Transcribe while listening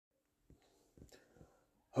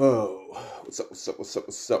Oh,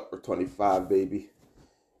 what's up? We're 25, baby.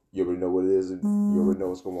 You already know what it is, and you already know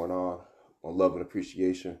what's going on love and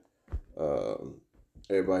appreciation. Um,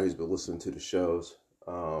 Everybody who's been listening to the shows.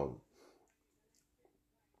 Um,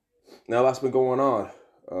 Now, lots been going on.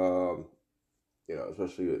 Um,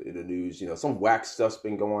 Especially in the news. Some whack stuff's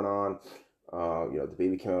been going on. The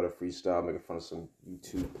baby came out of freestyle making fun of some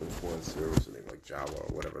YouTube influencer, what's her name, like Java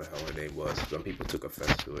or whatever the hell her name was. Some people took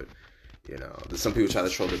offense to it. Some people try to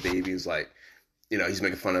troll the baby. It's like, he's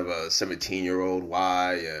making fun of a 17-year-old.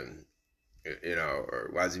 Why? And, or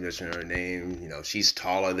why is he mentioning her name? She's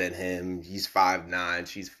taller than him. He's 5'9",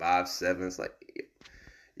 she's 5'7". It's like,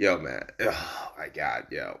 yo, man. Oh, my God,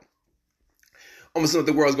 yo. Almost like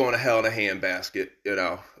the world's going to hell in a handbasket.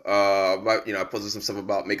 I posted some stuff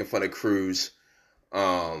about making fun of Cruz.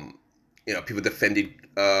 People defended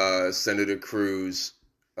Senator Cruz,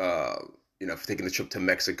 for taking the trip to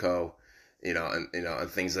Mexico, and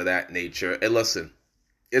things of that nature. And listen,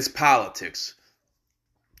 it's politics.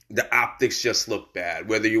 The optics just look bad.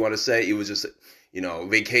 Whether you want to say it was just,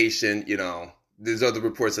 vacation, there's other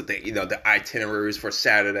reports that the itineraries for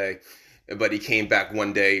Saturday, but he came back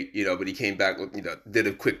one day, did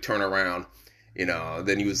a quick turnaround.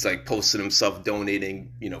 Then he was like posting himself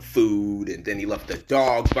donating, food, and then he left the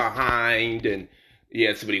dog behind, and he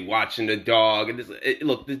had somebody watching the dog, and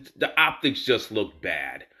the optics just look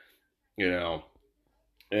bad, and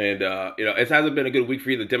it hasn't been a good week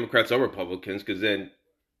for either Democrats or Republicans, because then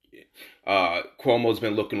Cuomo's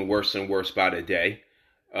been looking worse and worse by the day,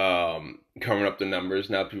 covering up the numbers.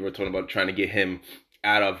 Now people are talking about trying to get him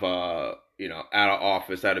out of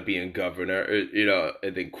office, out of being governor,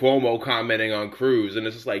 and then Cuomo commenting on Cruz, and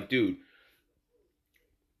it's just like, dude,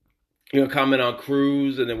 comment on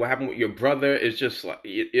Cruz, and then what happened with your brother? It's just like,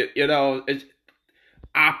 it's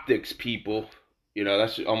optics, people.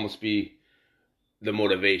 That should almost be the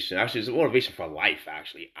motivation. Actually, it's a motivation for life,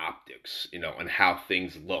 actually, optics, and how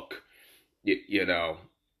things look, you know,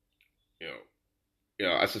 you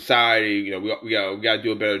know, a society, we got to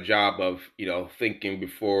do a better job of, thinking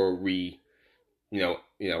before we,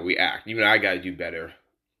 we act. Even I got to do better,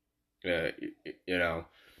 uh, you know.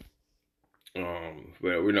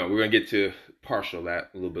 But we're gonna get to partial that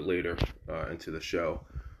a little bit later into the show.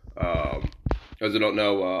 As I don't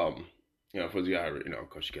know, for those guys, of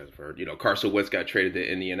course you guys have heard, Carson Wentz got traded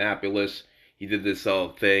to Indianapolis. He did this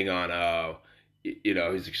thing on,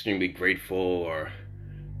 he's extremely grateful, or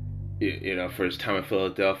for his time in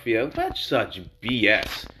Philadelphia. That's such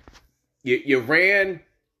BS. You ran,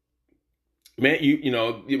 man.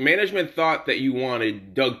 Your management thought that you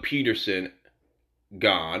wanted Doug Peterson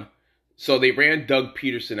gone, so they ran Doug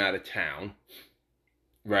Peterson out of town,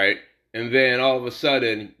 right? And then all of a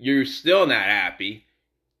sudden, you're still not happy,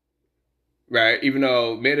 right? Even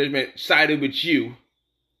though management sided with you,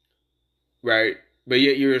 right? But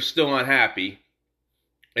yet you're still unhappy,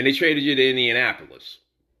 and they traded you to Indianapolis,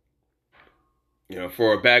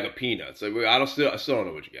 for a bag of peanuts. I still don't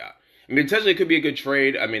know what you got. I mean, potentially it could be a good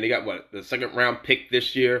trade. I mean, they got the second round pick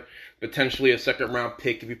this year, potentially a second round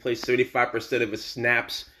pick if he plays 75% of his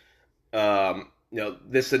snaps.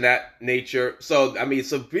 This and that nature. So, I mean,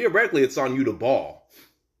 so theoretically, it's on you to ball.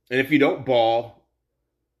 And if you don't ball,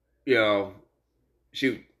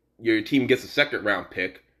 shoot, your team gets a second round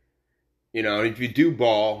pick. And if you do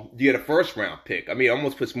ball, you get a first round pick. I mean, it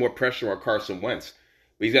almost puts more pressure on Carson Wentz.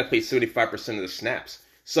 But he's got to play 75% of the snaps.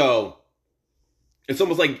 So, it's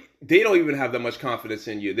almost like they don't even have that much confidence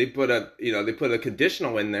in you. They put a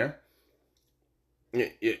conditional in there.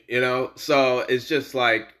 So it's just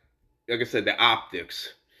like I said, the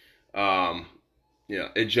optics,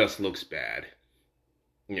 it just looks bad.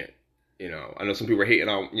 Yeah. I know some people are hating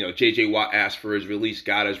on, J.J. Watt asked for his release,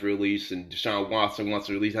 got his release, and Deshaun Watson wants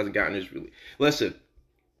a release, hasn't gotten his release. Listen,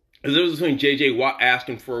 there's a difference between J.J. Watt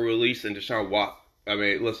asking for a release and Deshaun Watt. I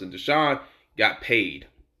mean, listen, Deshaun got paid.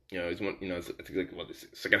 He's one, I think the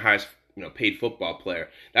second highest, paid football player.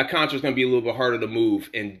 That contract's going to be a little bit harder to move,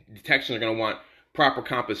 and the Texans are going to want proper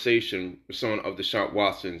compensation for someone of Deshaun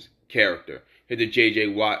Watson's character. Here, the J.J.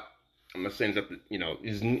 Watt, I'm not saying that,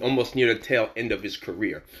 is almost near the tail end of his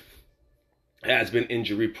career. Has been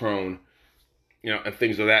injury prone, and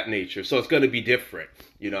things of that nature. So it's going to be different,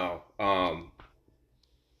 but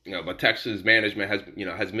Texas management has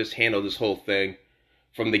mishandled this whole thing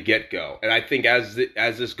from the get-go. And I think as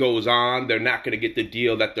this goes on, they're not going to get the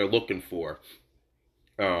deal that they're looking for.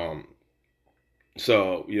 So,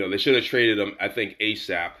 they should have traded him, I think,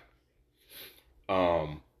 ASAP.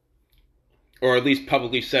 Or at least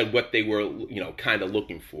publicly said what they were, kind of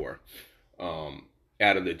looking for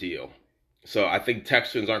out of the deal. So I think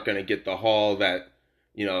Texans aren't going to get the haul that,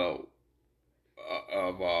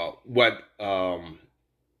 what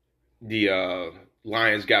the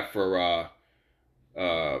Lions got for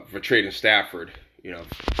trading Stafford.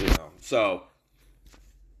 So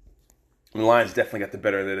the Lions definitely got the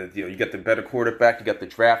better end of the deal. You got the better quarterback. You got the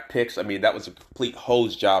draft picks. I mean, that was a complete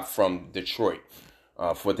hose job from Detroit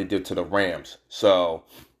for what they did to the Rams. So,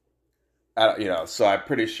 so I'm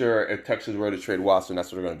pretty sure if Texas were to trade Watson,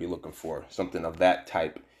 that's what they're going to be looking for, something of that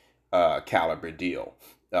type caliber deal.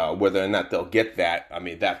 Whether or not they'll get that, I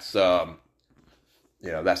mean, that's the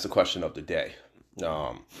question of the day.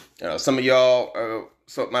 Some of y'all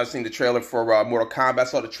might have seen the trailer for Mortal Kombat. I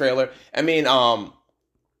saw the trailer. I mean,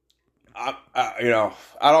 I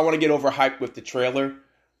don't want to get overhyped with the trailer.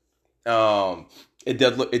 It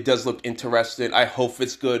does look interesting. I hope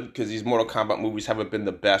it's good because these Mortal Kombat movies haven't been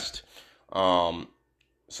the best. So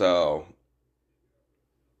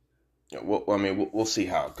we'll see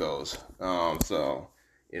how it goes. Like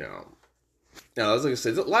I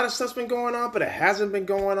said, a lot of stuff's been going on, but it hasn't been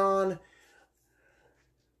going on.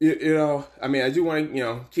 I mean, I do want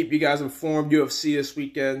to keep you guys informed. UFC this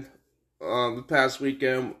weekend, the past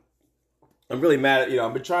weekend. I'm really mad at,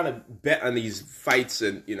 I've been trying to bet on these fights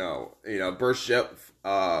and, Berchelt,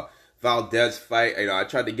 Valdez fight. I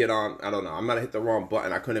tried to get on, I don't know, I might have hit the wrong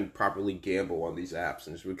button. I couldn't properly gamble on these apps,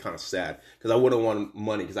 and it's really kind of sad because I would have won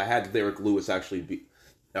money because I had Derek Lewis actually be,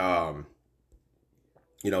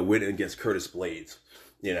 winning against Curtis Blades,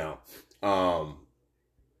 because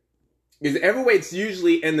everyweight's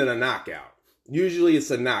usually ending a knockout. Usually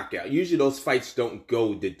it's a knockout. Usually those fights don't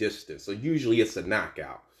go the distance, so usually it's a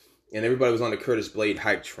knockout. And everybody was on the Curtis Blade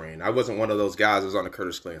hype train. I wasn't one of those guys that was on the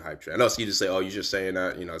Curtis Blade hype train. I know it's easy to say, oh, you're just saying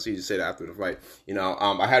that. It's easy to say that after the fight.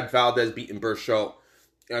 I had Valdez beating Berchelt.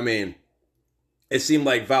 I mean, it seemed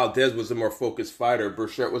like Valdez was a more focused fighter.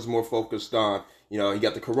 Berchelt was more focused on, he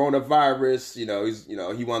got the coronavirus.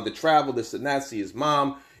 He wanted to travel, this and that, see his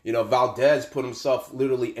mom. Valdez put himself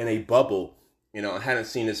literally in a bubble, and hadn't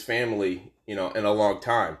seen his family, in a long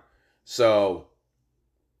time. So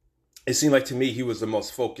it seemed like to me he was the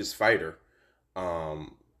most focused fighter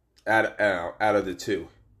out of the two.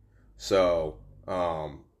 So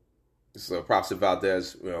props to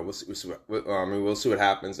Valdez. We'll see what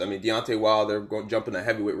happens. I mean, Deontay Wilder going jumping to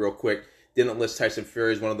heavyweight real quick. Didn't list Tyson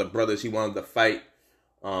Fury as one of the brothers he wanted to fight.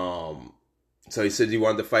 So he said he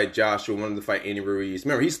wanted to fight Joshua, wanted to fight Andy Ruiz.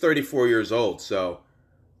 Remember, he's 34 years old, so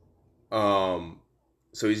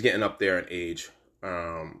he's getting up there in age.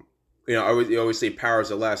 You always say power is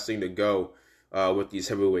the last thing to go with these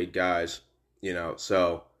heavyweight guys.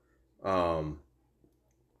 So we'll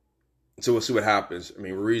see what happens. I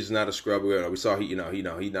mean, Ruiz is not a scrub. We saw he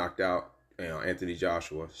knocked out Anthony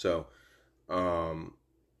Joshua. So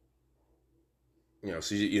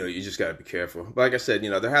so you just got to be careful. But like I said,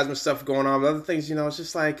 there has been stuff going on. But other things, it's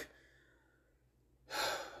just like,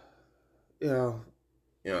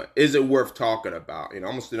 is it worth talking about? I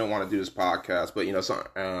almost didn't want to do this podcast, but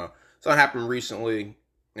something happened recently,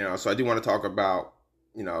 so I do want to talk about,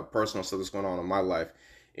 personal stuff that's going on in my life,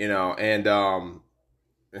 and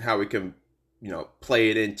how we can,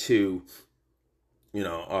 play it into,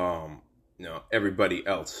 everybody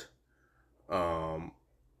else.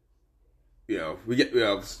 We get,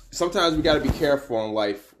 sometimes we got to be careful in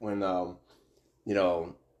life when,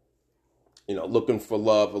 looking for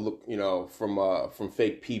love, or from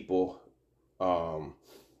fake people. You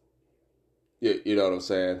know what I'm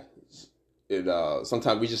saying?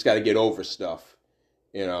 Sometimes we just got to get over stuff,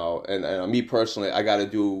 and me personally, I got to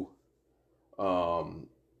do a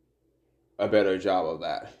better job of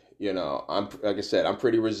that. Like I said, I'm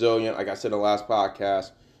pretty resilient. Like I said in the last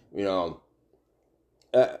podcast,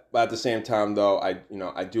 but at the same time though, I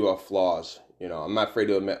do have flaws. I'm not afraid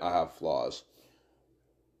to admit I have flaws.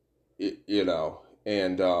 And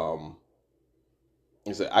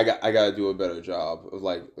I got to do a better job of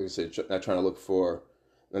like I said, not trying to look for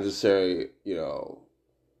necessarily,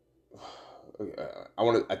 I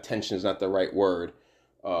want to, attention is not the right word,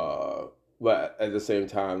 but at the same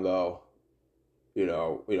time though,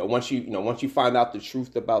 once you find out the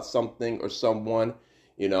truth about something or someone,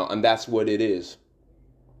 and that's what it is,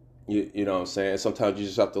 you know what I'm saying? Sometimes you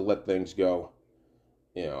just have to let things go,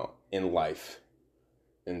 in life.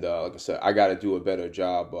 And like I said, I got to do a better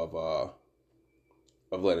job of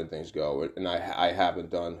letting things go, and I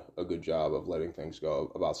haven't done a good job of letting things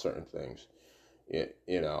go about certain things,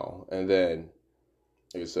 And then,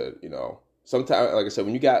 like I said, sometimes, like I said,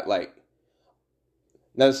 when you got like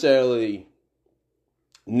necessarily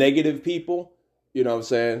negative people, you know what I'm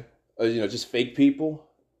saying, just fake people,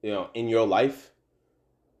 in your life,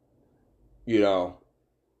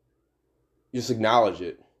 just acknowledge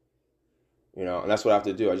it. And that's what I have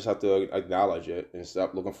to do. I just have to acknowledge it and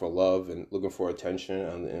stop looking for love and looking for attention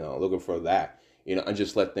and, looking for that, and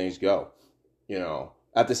just let things go.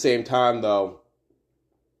 At the same time though,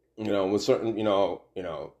 with certain,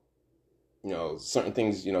 certain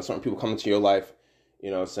things, certain people come into your life,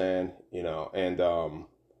 saying, and,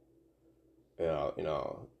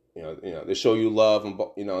 they show you love and,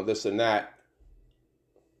 this and that,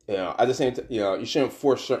 at the same time, you shouldn't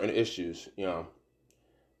force certain issues,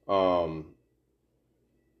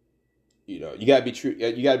 you gotta be true.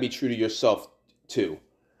 You gotta be true to yourself too.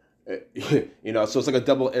 So it's like a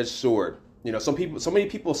double-edged sword. So many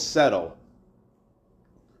people settle,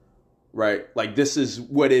 right? Like this is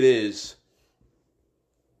what it is,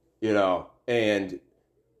 and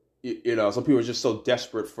some people are just so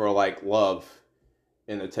desperate for like love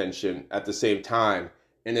and attention at the same time,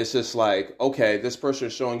 and it's just like, okay, this person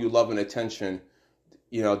is showing you love and attention,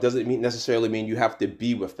 doesn't necessarily mean you have to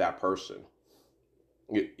be with that person.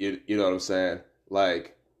 You know what I'm saying?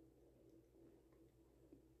 Like,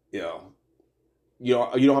 you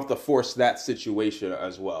don't have to force that situation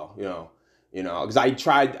as well. Because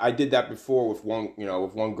I did that before with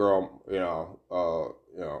one girl. It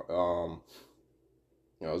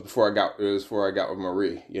was before I got with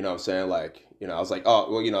Marie. You know what I'm saying? Like, I was like,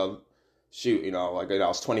 oh well, shoot, like I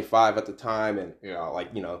was 25 at the time, and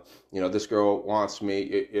this girl wants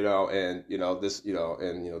me, and this,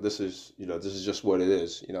 and this is just what it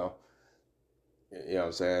is, you know what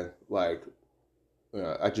I'm saying? Like,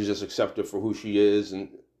 I could just accept her for who she is, and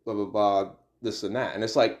blah blah blah, this and that, and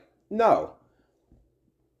it's like, no,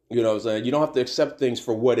 what I'm saying? You don't have to accept things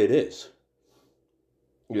for what it is.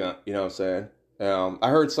 You know what I'm saying? I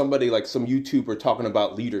heard somebody, like some YouTuber, talking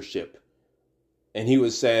about leadership, and he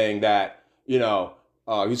was saying that, he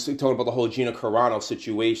was talking about the whole Gina Carano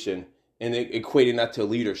situation and equating that to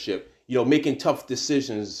leadership. Making tough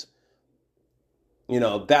decisions.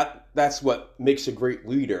 That's what makes a great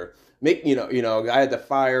leader. I had to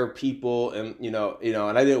fire people, and and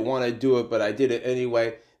I didn't want to do it, but I did it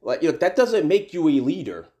anyway. Like, that doesn't make you a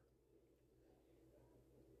leader.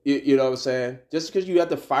 You know what I'm saying? Just because you have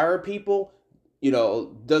to fire people,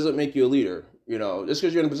 doesn't make you a leader. Just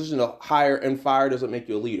because you're in a position to hire and fire doesn't make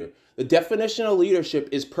you a leader. The definition of leadership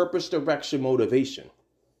is purpose, direction, motivation.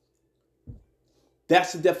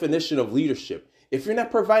 That's the definition of leadership. If you're not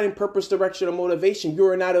providing purpose, direction, or motivation,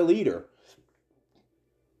 you're not a leader.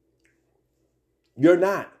 You're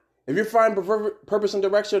not. If you're providing purpose and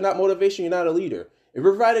direction, not motivation, you're not a leader. If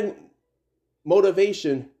you're providing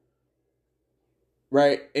motivation,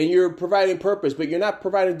 right, and you're providing purpose, but you're not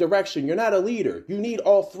providing direction, you're not a leader. You need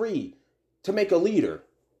all three to make a leader.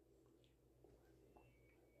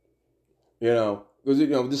 Because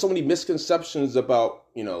there's so many misconceptions about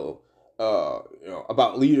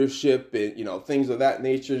about leadership and things of that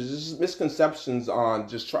nature. There's just misconceptions on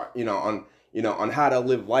just on how to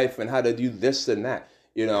live life and how to do this and that.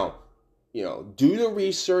 Do the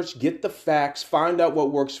research, get the facts, find out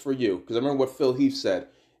what works for you. Because I remember what Phil Heath said.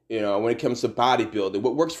 When it comes to bodybuilding,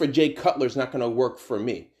 what works for Jay Cutler is not going to work for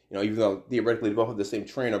me. Even though theoretically they both have the same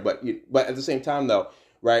trainer, but at the same time though,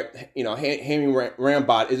 right? Hammy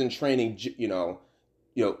Rambot isn't training,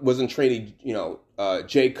 wasn't training,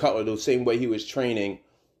 Jay Cutler the same way he was training,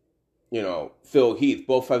 Phil Heath.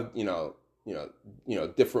 Both have,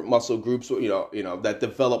 different muscle groups, that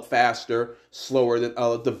develop faster, slower than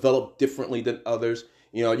others, develop differently than others.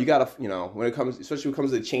 You gotta, when it comes, especially when it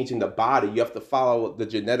comes to changing the body, you have to follow the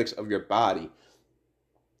genetics of your body.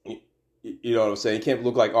 You know what I'm saying? You can't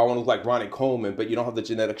look like, oh, I want to look like Ronnie Coleman, but you don't have the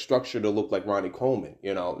genetic structure to look like Ronnie Coleman,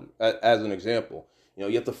 as an example.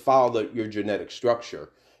 You have to follow your genetic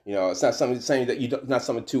structure. It's not something saying that not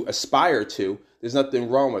something to aspire to. There's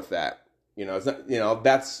nothing wrong with that. It's not,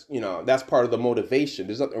 that's part of the motivation.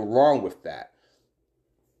 There's nothing wrong with that.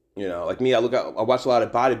 Like me, I watch a lot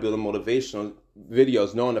of bodybuilding motivational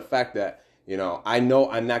videos, knowing the fact that, I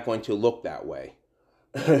know I'm not going to look that way.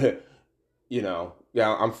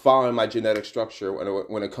 I'm following my genetic structure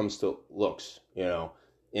when it comes to looks, and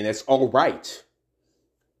it's all right.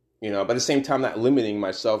 But at the same time, not limiting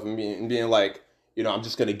myself and being like, I'm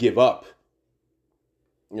just going to give up.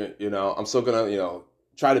 I'm still going to,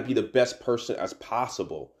 try to be the best person as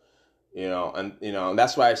possible, and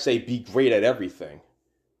that's why I say be great at everything.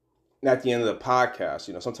 And at the end of the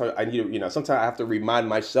podcast, sometimes I need to, sometimes I have to remind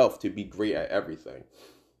myself to be great at everything.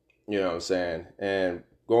 You know what I'm saying? And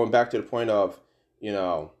going back to the point of,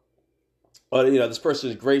 this person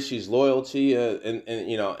is great, she's loyalty,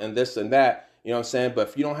 and this and that, you know what I'm saying? But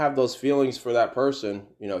if you don't have those feelings for that person,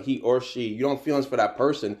 he or she, you don't have feelings for that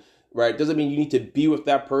person, right? Doesn't mean you need to be with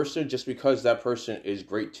that person just because that person is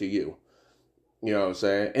great to you. You know what I'm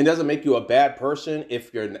saying? It doesn't make you a bad person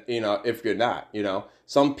if you're, if you're not,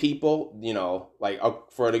 Some people, like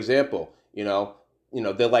for an example, they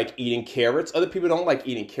like eating carrots. Other people don't like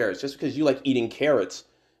eating carrots. Just because you like eating carrots,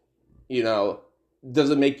 you know,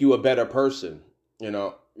 doesn't make you a better person. You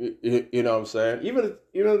know what I'm saying? Even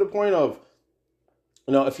to the point of,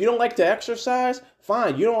 if you don't like to exercise,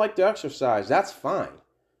 fine. You don't like to exercise. That's fine.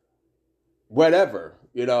 Whatever,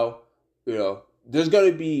 there's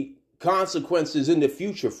going to be consequences in the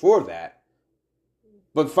future for that.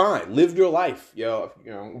 But fine, live your life. If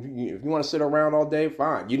you want to sit around all day,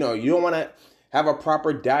 fine. You don't want to have a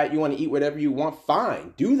proper diet. You want to eat whatever you want,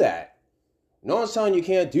 fine. Do that. No one's telling you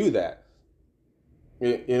can't do that.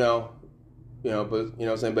 But what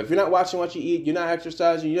I'm saying? But if you're not watching what you eat, you're not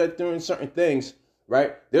exercising, you're not doing certain things,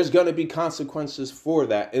 right? There's going to be consequences for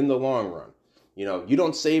that in the long run. You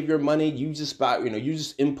don't save your money, you just buy, you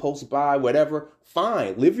just impulse buy, whatever.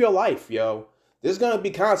 Fine, live your life, There's going to be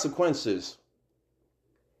consequences,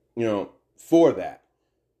 for that.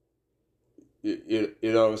 You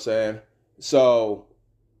know what I'm saying? So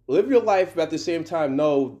live your life, but at the same time,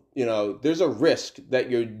 know, there's a risk that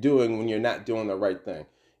you're doing when you're not doing the right thing.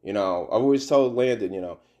 I always told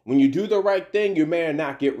Landon, when you do the right thing, you may or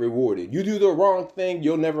not get rewarded. You do the wrong thing,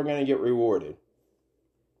 you're never going to get rewarded.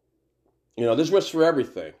 There's risk for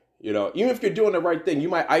everything. Even if you're doing the right thing, you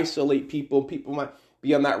might isolate people. People might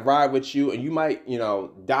be on that ride with you, and you might,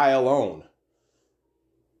 die alone.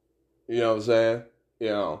 You know what I'm saying?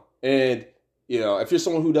 And, if you're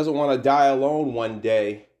someone who doesn't want to die alone one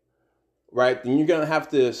day, right, then you're going to have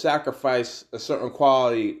to sacrifice a certain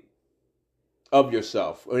quality of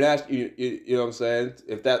yourself. And that's, you know what I'm saying?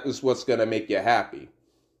 If that is what's going to make you happy,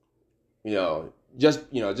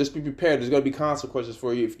 just be prepared. There's going to be consequences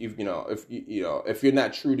for you if you're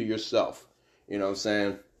not true to yourself. You know what I'm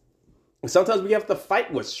saying? And sometimes we have to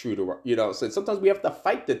fight what's true to, so sometimes we have to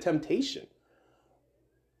fight the temptation.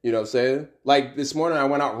 You know what I'm saying? Like this morning I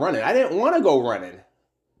went out running. I didn't want to go running.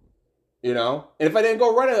 And if I didn't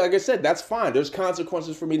go running, like I said, that's fine. There's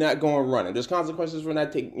consequences for me not going running. There's consequences for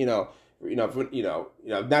not taking, not doing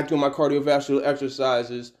my cardiovascular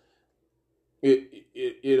exercises.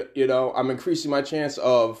 I'm increasing my chance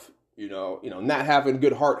of, not having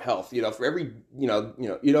good heart health, for every, what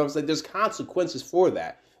I'm saying? There's consequences for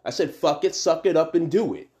that. I said, fuck it, suck it up and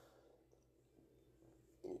do it.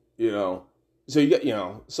 So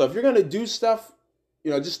so if you're going to do stuff,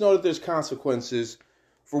 just know that there's consequences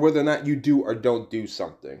for whether or not you do or don't do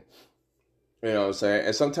something. You know what I'm saying?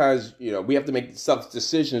 And sometimes, we have to make tough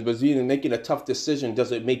decisions, but even making a tough decision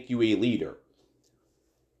doesn't make you a leader.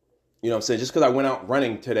 You know what I'm saying? Just because I went out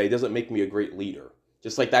running today doesn't make me a great leader.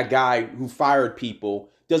 Just like that guy who fired people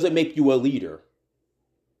doesn't make you a leader.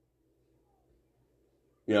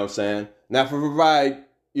 You know what I'm saying? Now, if I provide,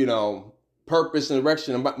 purpose and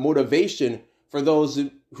direction and motivation for those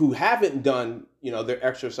who haven't done, their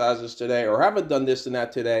exercises today or haven't done this and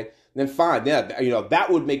that today, then fine. Yeah, that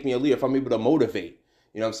would make me a leader if I'm able to motivate.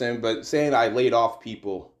 You know what I'm saying? But saying I laid off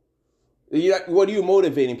people, what are you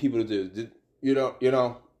motivating people to do?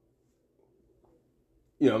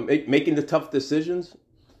 Making the tough decisions.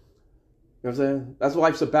 You know what I'm saying? That's what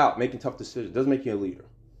life's about, making tough decisions. It doesn't make you a leader.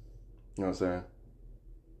 You know what I'm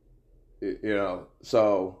saying?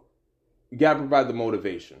 So you got to provide the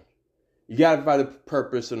motivation. You got to provide the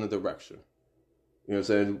purpose and the direction. You know what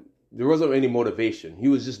I'm saying? There wasn't any motivation. He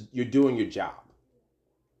was just, you're doing your job.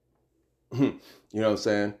 You know what I'm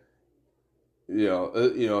saying?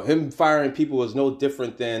 Him firing people was no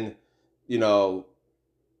different than, than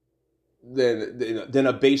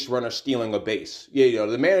a base runner stealing a base. Yeah,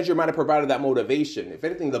 the manager might have provided that motivation. If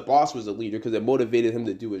anything, the boss was a leader because it motivated him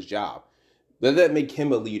to do his job. That didn't make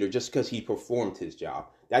him a leader just because he performed his job.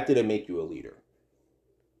 That didn't make you a leader.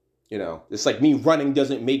 It's like me running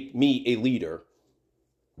doesn't make me a leader.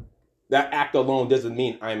 That act alone doesn't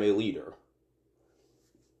mean I'm a leader.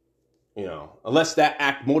 Unless that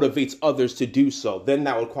act motivates others to do so, then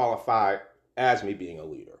that would qualify as me being a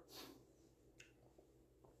leader.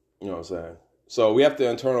 You know what I'm saying? So we have to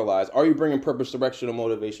internalize, are you bringing purpose, direction, and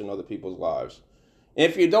motivation to other people's lives? And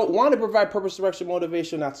if you don't want to provide purpose, direction,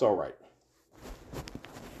 motivation, that's all right.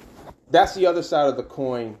 That's the other side of the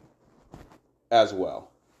coin as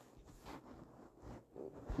well.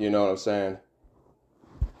 You know what I'm saying?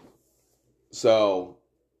 So,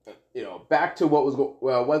 back to what was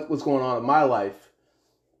going on in my life.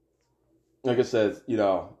 Like I said, I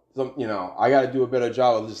got to do a better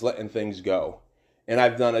job of just letting things go. And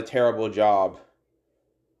I've done a terrible job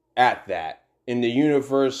at that. And the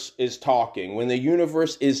universe is talking. When the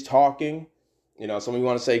universe is talking, Some of you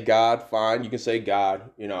want to say God, fine, you can say God.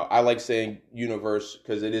 I like saying universe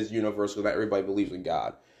because it is universal. Not everybody believes in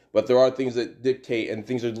God. But there are things that dictate and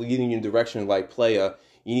things are leading you in direction like playa.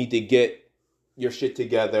 You need to get your shit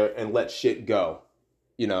together and let shit go,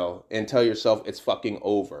 and tell yourself it's fucking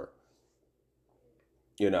over.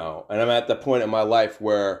 And I'm at the point in my life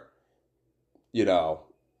where,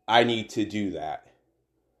 I need to do that.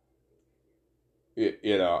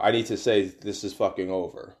 I need to say this is fucking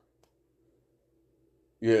over.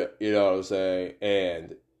 You know what I'm saying?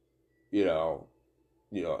 And, you know,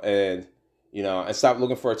 and stop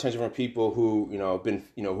looking for attention from people who,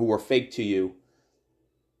 who were fake to you.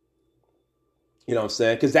 You know what I'm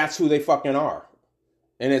saying? Because that's who they fucking are.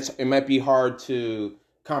 And it might be hard to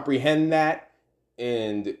comprehend that,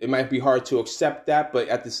 and it might be hard to accept that, but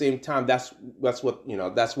at the same time, that's what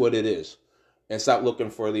it is. And stop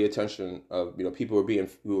looking for the attention of people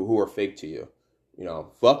who are fake to you.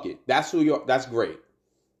 Fuck it. That's who you are. That's great.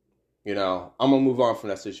 I'm gonna move on from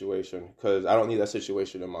that situation because I don't need that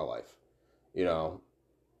situation in my life. And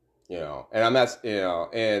I'm not,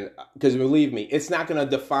 and because believe me, it's not gonna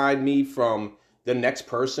define me from the next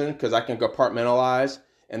person because I can compartmentalize,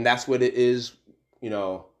 and that's what it is,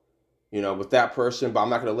 with that person. But I'm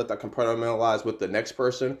not gonna let that compartmentalize with the next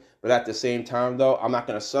person. But at the same time, though, I'm not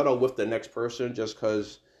gonna settle with the next person just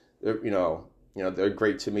because they're, they're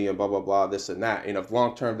great to me and blah blah blah, this and that.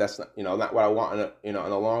 Long term, that's not, not what I want in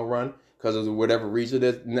the long run because of whatever reason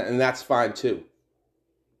it is, and that's fine too.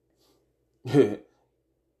 You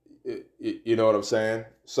know what I'm saying?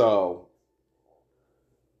 So,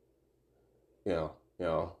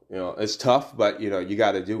 it's tough, but you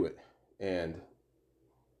got to do it, and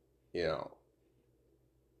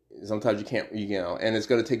sometimes you can't, and it's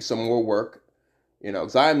going to take some more work,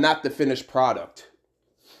 because I am not the finished product,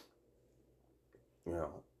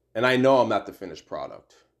 and I know I'm not the finished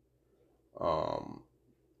product, and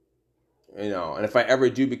if I ever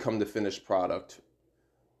do become the finished product,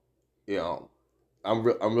 I'm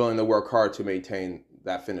willing to work hard to maintain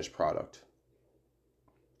that finished product,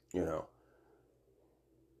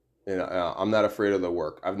 I'm not afraid of the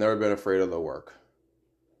work. I've never been afraid of the work.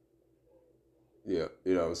 Yeah,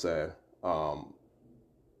 you know what I'm saying?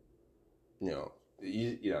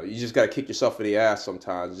 You just got to kick yourself in the ass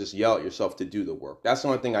sometimes. Just yell at yourself to do the work. That's the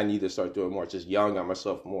only thing I need to start doing more. Just yelling at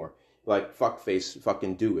myself more. Like, fuck face,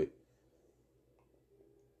 fucking do it.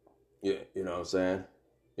 Yeah, you know what I'm saying?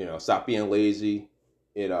 Stop being lazy,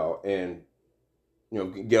 and,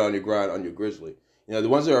 get on your grind, on your grizzly. The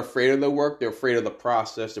ones that are afraid of the work, they're afraid of the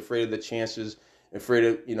process, they're afraid of the chances, afraid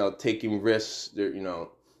of, taking risks. They're,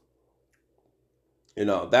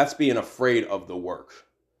 that's being afraid of the work.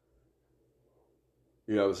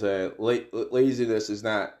 You know what I'm saying? Laziness is,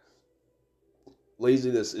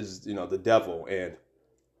 the devil, and,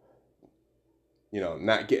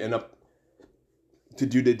 not getting up to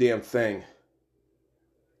do the damn thing.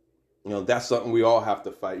 That's something we all have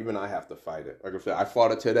to fight. Even I have to fight it. Like I said, I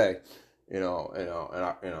fought it today, and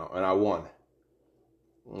I won.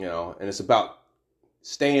 And it's about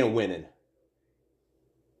staying winning.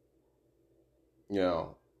 And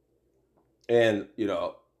and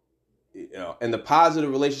the positive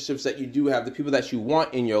relationships that you do have, the people that you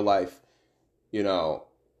want in your life,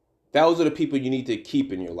 those are the people you need to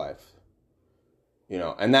keep in your life.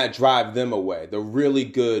 And not drive them away. The really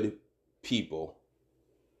good people.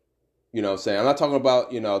 You know what I'm saying? I'm not talking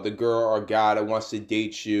about, the girl or guy that wants to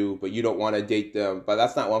date you, but you don't want to date them. But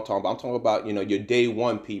that's not what I'm talking about. I'm talking about, your day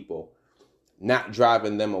one people, not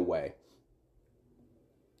driving them away.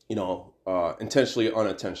 Intentionally or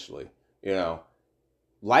unintentionally.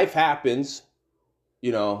 Life happens,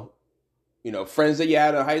 friends that you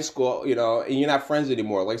had in high school, and you're not friends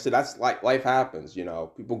anymore. Like I said, that's like life happens,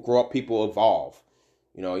 people grow up, people evolve.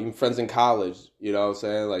 Even friends in college, you know what I'm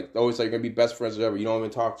saying? Like, always like, you're going to be best friends forever. You don't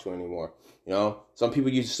even talk to anymore. Some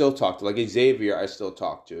people you still talk to, like Xavier, I still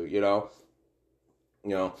talk to,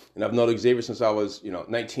 and I've known Xavier since I was,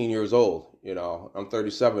 19 years old, I'm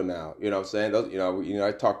 37 now, you know what I'm saying? Those,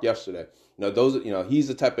 I talked yesterday, he's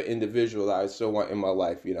the type of individual that I still want in my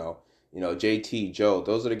life, JT, Joe,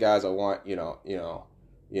 those are the guys I want,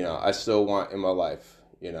 I still want in my life,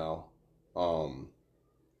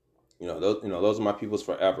 those are my peoples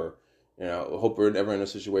forever. I hope we're never in a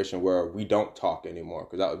situation where we don't talk anymore,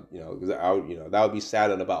 because that would be sad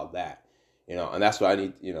about that. And that's what I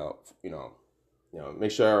need.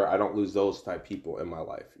 Make sure I don't lose those type people in my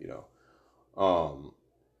life.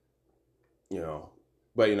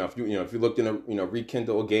 But if you look to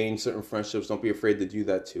rekindle again certain friendships, don't be afraid to do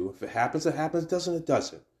that too. If it happens, it happens. Doesn't it?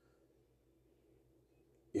 Doesn't.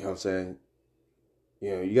 You know what I'm saying?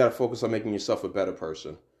 You got to focus on making yourself a better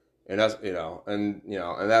person. And that's, and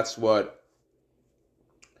that's what,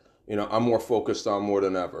 I'm more focused on more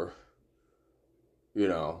than ever.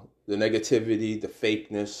 The negativity, the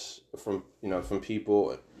fakeness from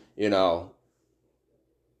people, the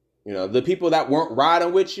people that weren't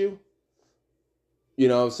riding with you, you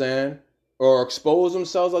know what I'm saying? Or expose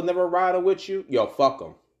themselves or never riding with you, yo, fuck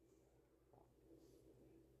them.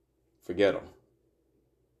 Forget them.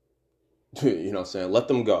 You know what I'm saying? Let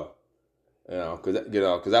them go.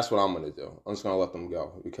 Because that's what I'm going to do. I'm just going to let them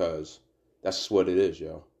go because that's just what it is,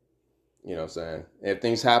 yo. You know what I'm saying? And if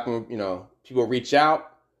things happen, people reach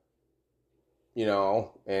out,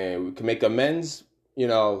 and we can make amends,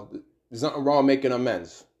 there's nothing wrong with making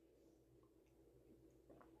amends.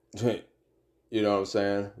 You know what I'm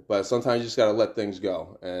saying? But sometimes you just got to let things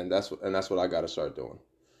go. And that's what I got to start doing.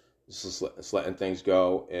 Just letting things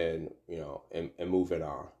go and, and moving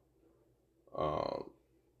on.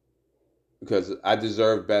 Because I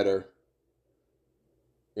deserve better,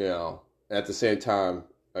 and at the same time,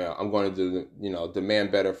 I'm going to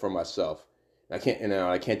demand better from myself. I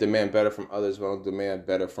can't demand better from others, but I'll demand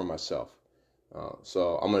better from myself.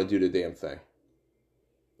 So I'm going to do the damn thing.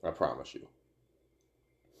 I promise you.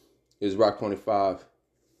 It's Rock 25.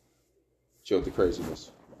 Chill with the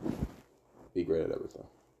craziness. Be great at everything.